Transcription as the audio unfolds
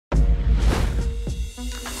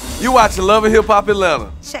You watching Love and Hip Hop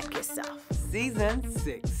Atlanta. Check yourself. Season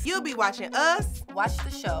 6. You'll be watching us watch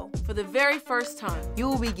the show for the very first time.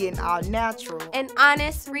 You'll be getting our natural and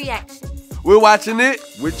honest reactions. We're watching it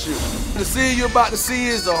with you. The scene you're about to see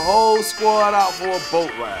is the whole squad out for a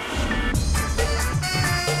boat ride.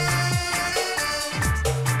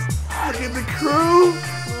 Look at the crew.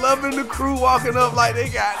 Loving the crew walking up like they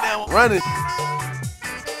got them running.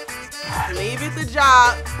 Leave it to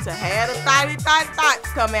Joc to have the thoughts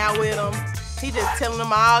come out with him. He just telling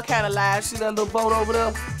them all kind of lies. See that little boat over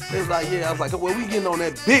there? They was like, yeah. I was like, well, we getting on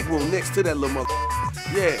that big one next to that little mother.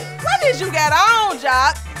 Yeah. What did you got on,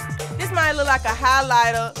 Joc? This might look like a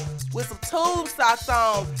highlighter with some tube socks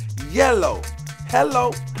on. Yellow.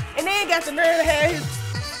 Hello. And then got the nerve to have his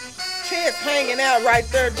chest hanging out right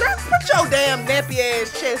there. Joc, put your damn nappy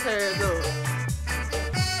ass chest hairs up.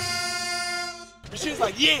 She was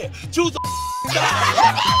like, yeah, choose the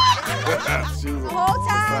The whole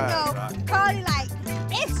time though, Carly like,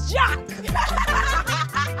 it's Joc.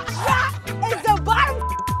 Joc is the bottom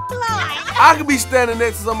line. I could be standing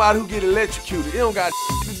next to somebody who get electrocuted. It don't got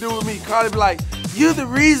to do with me. Carly be like, you're the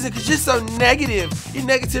reason because you're so negative. You're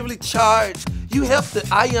negatively charged. You help the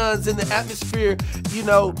ions in the atmosphere, you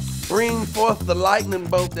know, bring forth the lightning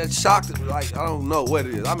bolt that shocked it. Like, I don't know what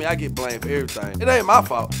it is. I mean, I get blamed for everything. It ain't my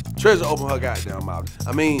fault. Treasure opened her goddamn mouth.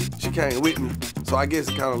 I mean, she came with me, so I guess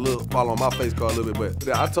it kind of fall on my face card a little bit,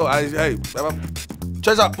 but I told her, hey,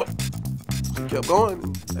 Treasure, she kept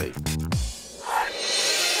going, hey.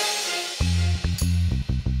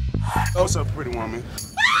 Oh, what's up, pretty woman?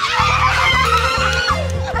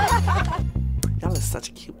 Y'all are such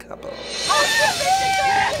a cute couple.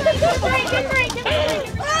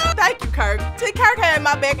 Thank you, Kirk. See, Kirk had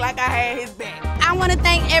my back like I had his back. I want to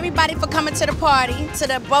thank everybody for coming to the party, to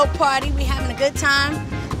the boat party. We having a good time.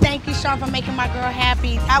 Thank you, Sean, for making my girl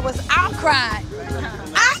happy. I cried.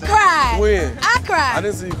 I cried. When? I cried. I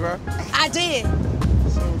didn't see you cry. I did.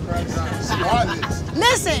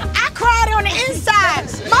 Listen, I cried on the inside.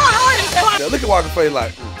 My heart is crying. Now look at Waka face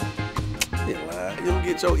like, you don't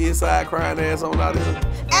get your inside crying ass on out here.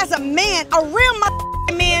 As a man, a real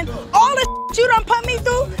man, all the you done put me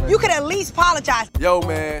through, you could at least apologize. Yo,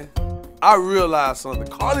 man, I realized something.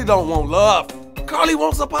 Carly don't want love. Carly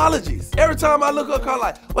wants apologies. Every time I look at Carly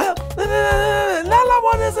like, well, all I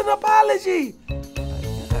want is an apology.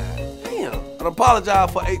 Damn. I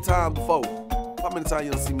apologized for 8 times before. How many times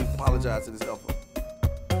you don't see me apologize to this helper?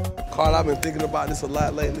 Carly, I've been thinking about this a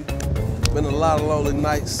lot lately. Been a lot of lonely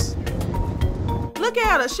nights. Look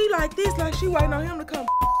at her. She like this, like she waiting on him to come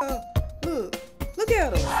up. Look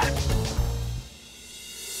at her.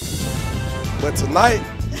 But tonight,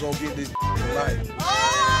 we gonna get this tonight.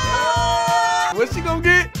 Oh! What she gonna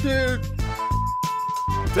get?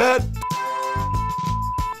 That.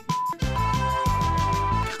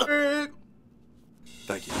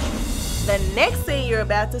 Thank you. The next scene you're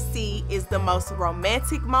about to see is the most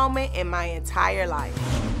romantic moment in my entire life.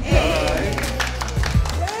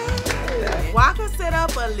 Waka set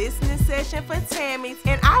up a listening session for Tammy,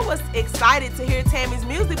 and I was excited to hear Tammy's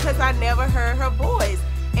music because I never heard her voice.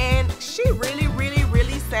 And she really, really,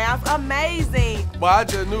 really sounds amazing. But I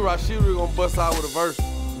just knew Rashida was gonna bust out with a verse.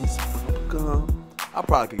 I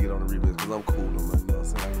probably could get on the remix because I'm cool on that, you know what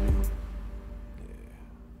I'm saying?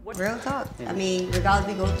 Real talk. I mean,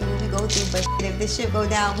 regardless we go through what we go through, but if this shit go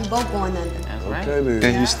down, we both going under. That's right. Okay, then.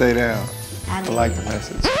 And you stay down. I like the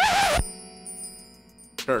message.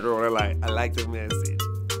 Her girl, I like the message.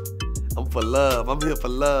 I'm for love. I'm here for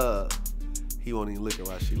love. He won't even look at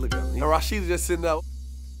Rashida. Look at him. And Rashida just sitting there.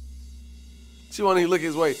 She won't even look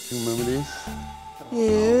his way. You remember this?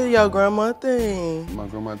 Yeah, your grandma thing. My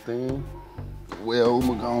grandma thing? Well,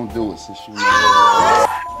 we're gonna do it since you know.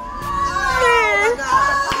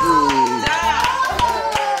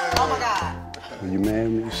 Oh my God. Are you mad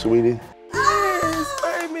at me, sweetie? Yes,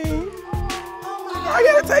 baby. I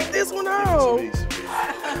gotta take this one out.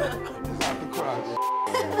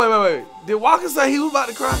 Wait. Did Walker say he was about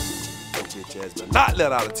to cry? That bitch ass better not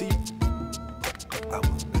let out a teeth. I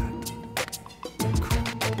was not.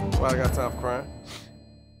 Why I got time for crying?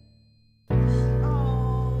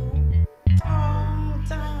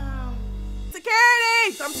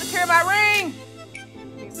 Security! Come secure my ring.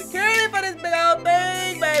 Security for this big old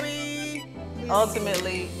thing, baby.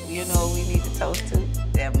 Ultimately, you know we need to toast to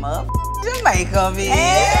that motherfucking Jamaica, man.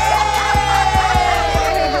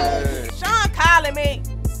 Hey. Sean calling me.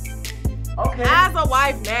 Okay. As a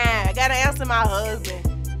wife now, I gotta answer my husband.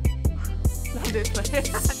 I'm just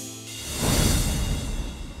playing.